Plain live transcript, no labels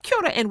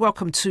ora and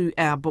welcome to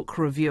our book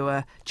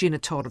reviewer, Jenna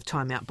Todd of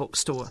Time Out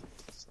Bookstore.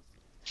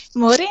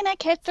 Morena,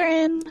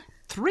 Catherine.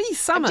 3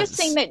 Summers. I've just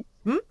seen that.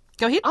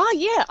 Go ahead. Oh,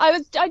 yeah.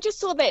 I just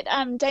saw that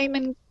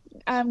Damon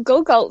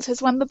Gilgalt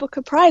has won the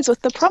Booker Prize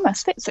with The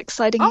Promise. That's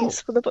exciting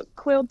news for the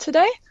book world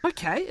today.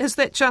 Okay. Has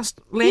that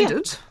just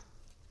landed? Yeah.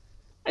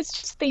 It's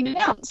just been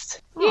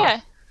announced. Oh.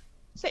 Yeah.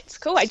 That's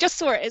cool. I just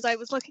saw it as I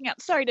was looking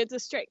up. Sorry to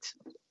distract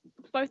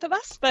both of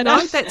us. But,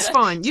 no, that's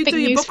fine. You do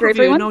your book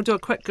review and I'll do a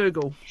quick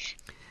Google.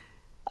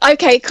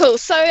 Okay, cool.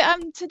 So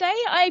today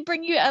I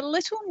bring you a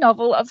little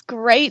novel of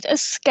great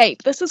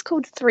escape. This is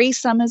called 3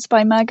 Summers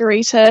by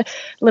Margarita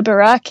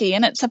Liberaki,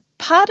 and it's a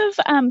part of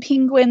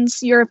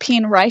Penguin's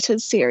European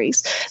Writers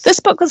series. This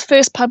book was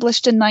first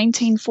published in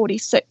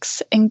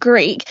 1946 in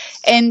Greek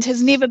and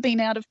has never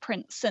been out of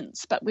print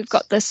since, but we've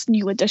got this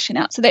new edition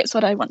out. So that's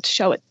what I want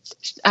to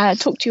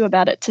talk to you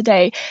about it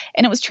today.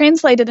 And it was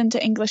translated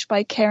into English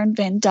by Karen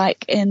Van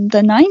Dyke in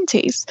the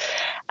 90s.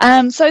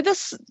 So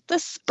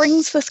this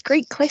brings this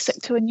Greek classic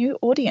to a new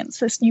audience,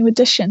 this new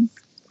edition.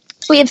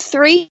 We have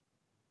 3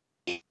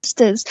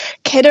 sisters,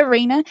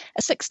 Katerina,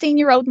 a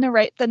 16-year-old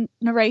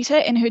narrator,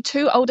 and her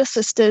 2 older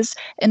sisters,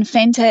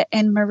 Infanta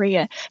and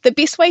Maria. The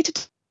best way to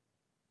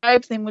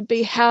describe them would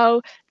be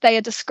how they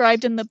are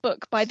described in the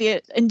book by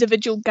their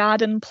individual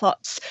garden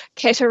plots.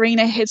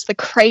 Katerina has the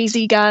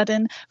crazy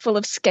garden full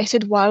of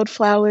scattered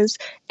wildflowers.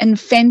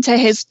 Infanta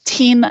has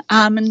 10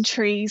 almond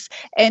trees,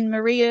 and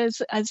Maria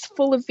is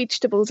full of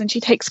vegetables, and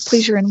she takes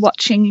pleasure in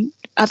watching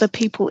other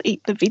people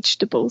eat the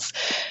vegetables.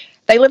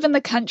 They live in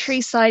the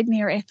countryside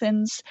near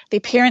Athens. Their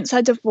parents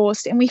are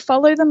divorced, and we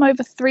follow them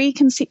over 3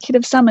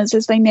 consecutive summers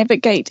as they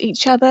navigate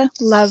each other,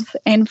 love,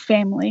 and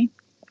family.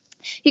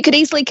 You could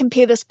easily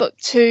compare this book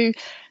to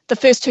the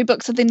first 2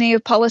 books of the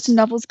Neapolitan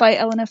novels by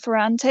Elena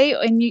Ferrante,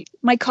 and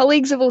my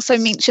colleagues have also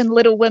mentioned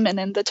Little Women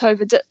and the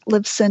Tove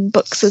Ditlevsen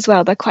books as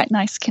well. They're quite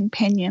nice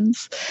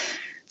companions.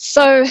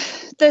 So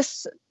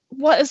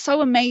what is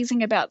so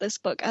amazing about this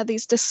book are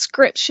these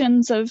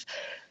descriptions of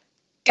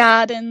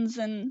gardens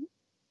and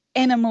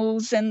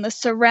animals and the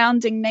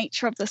surrounding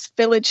nature of this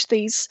village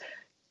these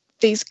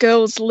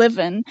girls live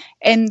in,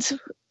 and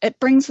it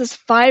brings this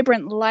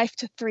vibrant life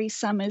to 3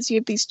 Summers. You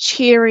have these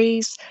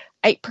cherries,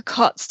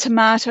 apricots,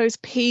 tomatoes,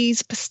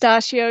 peas,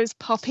 pistachios,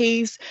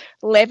 poppies,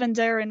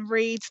 lavender and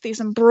reeds. There's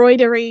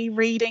embroidery,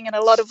 reading, and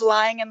a lot of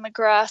lying in the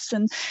grass,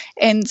 and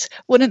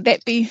wouldn't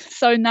that be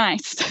so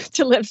nice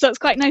to live? So it's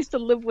quite nice to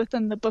live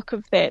within the book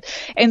of that.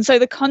 And so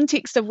the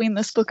context of when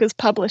this book is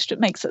published,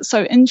 it makes it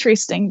so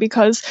interesting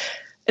because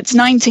it's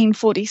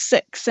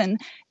 1946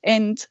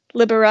 and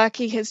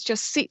Liberaki has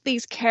just set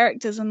these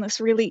characters in this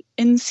really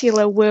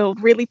insular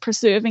world, really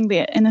preserving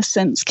their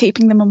innocence,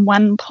 keeping them in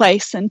one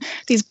place, and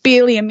there's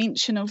barely a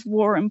mention of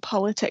war and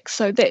politics.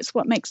 So that's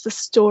what makes the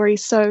story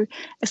so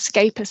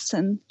escapist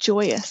and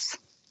joyous.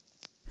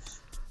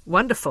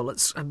 Wonderful.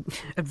 It's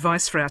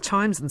advice for our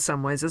times in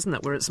some ways, isn't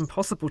it, where it's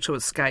impossible to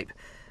escape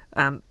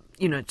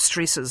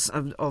stresses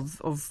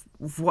of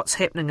what's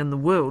happening in the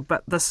world,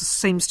 but this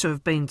seems to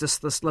have been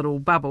just this little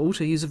bubble,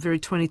 to use a very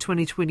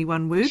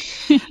 2021 word.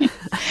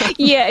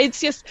 Yeah,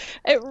 it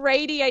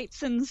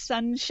radiates in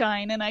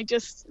sunshine, and I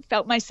just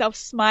felt myself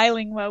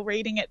smiling while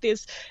reading it.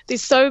 There's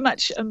so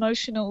much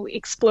emotional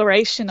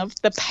exploration of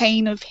the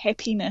pain of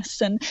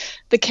happiness, and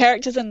the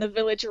characters in the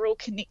village are all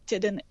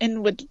connected and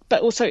inward,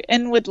 but also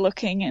inward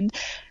looking. And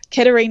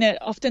Katerina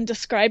often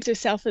describes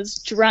herself as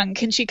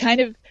drunk, and she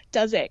kind of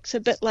does act a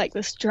bit like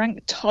this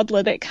drunk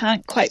toddler that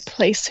can't quite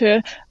place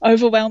her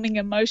overwhelming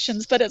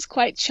emotions, but it's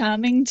quite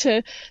charming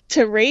to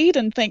read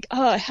and think,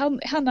 oh,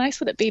 how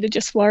nice would it be to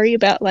just worry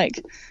about like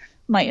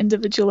my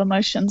individual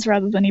emotions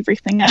rather than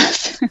everything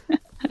else.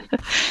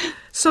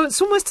 So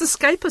it's almost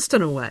escapist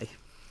in a way.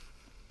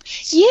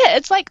 Yeah,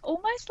 it's like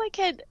almost like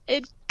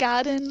a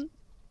garden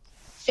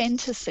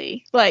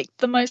fantasy, like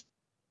the most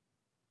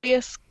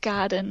glorious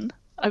garden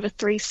over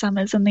 3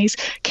 summers, and these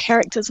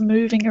characters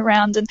moving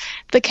around, and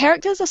the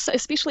characters are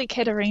especially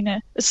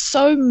Katerina is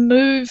so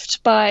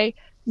moved by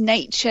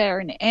nature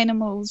and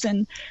animals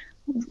and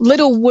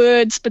little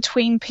words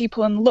between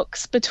people and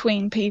looks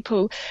between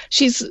people.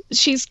 She's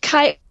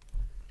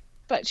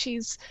but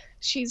she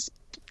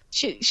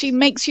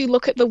makes you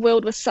look at the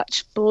world with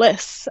such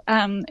bliss,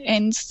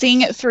 and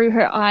seeing it through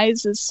her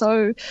eyes is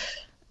so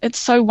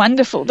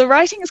wonderful. The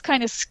writing is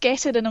kind of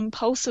scattered and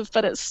impulsive,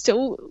 but it's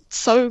still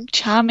so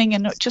charming,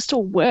 and it just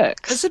all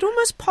works. Is it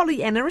almost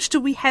Pollyanna-ish? Do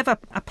we have a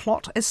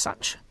plot as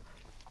such?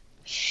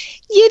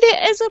 Yeah,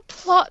 there is a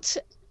plot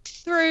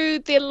through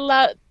their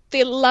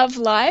love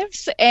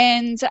lives,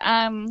 and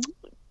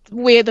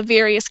where the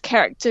various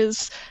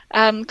characters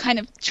kind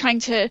of trying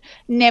to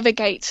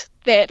navigate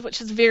that,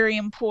 which is very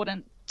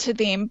important to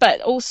them.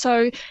 But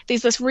also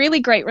there's this really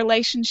great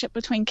relationship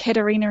between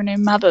Katerina and her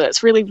mother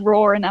that's really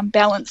raw and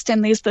unbalanced,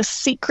 and there's this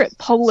secret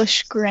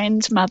Polish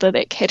grandmother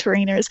that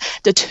Katerina is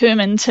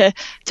determined to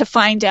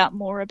find out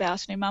more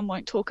about, and her mum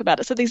won't talk about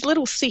it. So these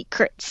little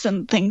secrets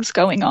and things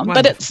going on.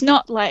 Wonderful. But it's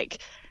not like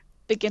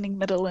beginning,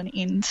 middle and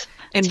end,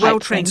 and well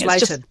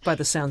translated by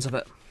the sounds of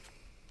it.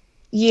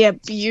 Yeah,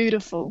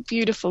 beautiful,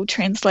 beautiful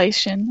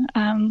translation.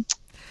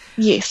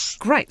 Yes.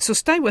 Great, so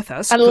stay with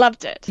us. I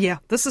loved it. Yeah,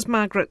 this is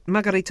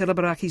Margarita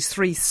Liberaki's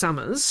Three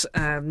Summers,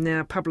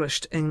 now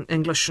published in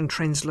English and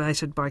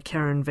translated by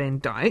Karen Van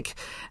Dyke.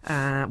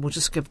 We'll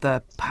just give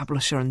the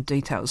publisher and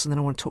details, and then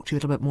I want to talk to you a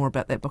little bit more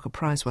about that Booker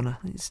Prize winner.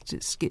 Let's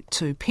just get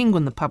to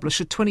Penguin, the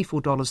publisher,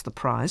 $24 the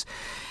prize.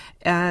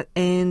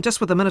 And just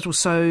with a minute or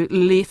so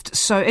left,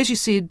 so as you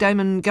said,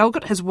 Damon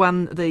Galgut has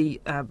won the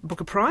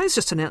Booker Prize,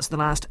 just announced in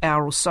the last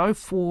hour or so,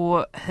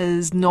 for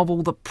his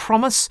novel The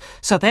Promise,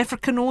 South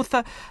African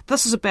author.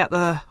 This is about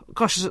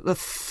is it the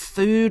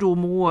third or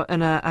more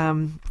in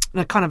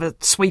a kind of a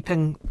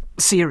sweeping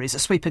series, a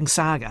sweeping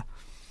saga?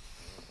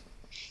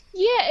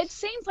 Yeah, it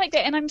seems like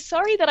that, and I'm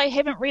sorry that I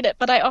haven't read it,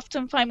 but I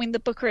often find when the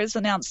Booker is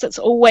announced, it's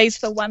always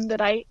the one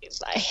that I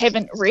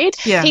haven't read.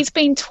 Yeah. He's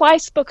been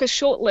twice Booker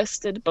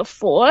shortlisted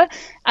before,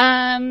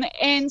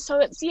 and so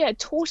it's, a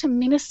taut and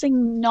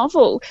menacing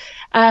novel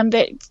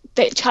that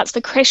charts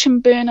the crash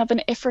and burn of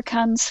an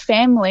Afrikaans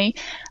family.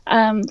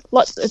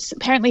 It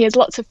apparently has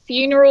lots of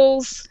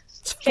funerals.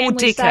 It's 4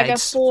 decades. Saga,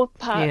 4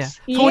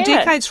 parts. Yeah. 4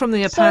 decades from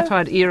the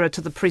apartheid era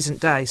to the present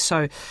day.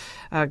 So,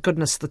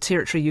 goodness, the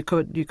territory you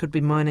could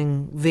be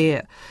mining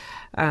there.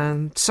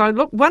 So,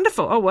 look,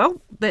 wonderful. Oh, well,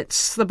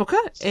 that's the Booker.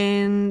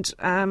 And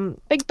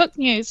big book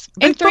news.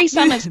 And 3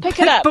 summers.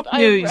 Pick it up.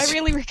 I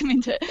really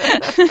recommend it.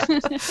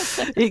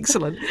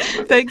 Excellent.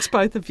 Thanks,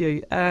 both of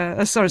you.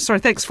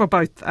 Thanks for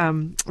both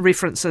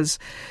references.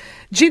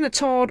 Jenna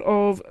Todd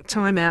of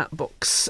Time Out Books.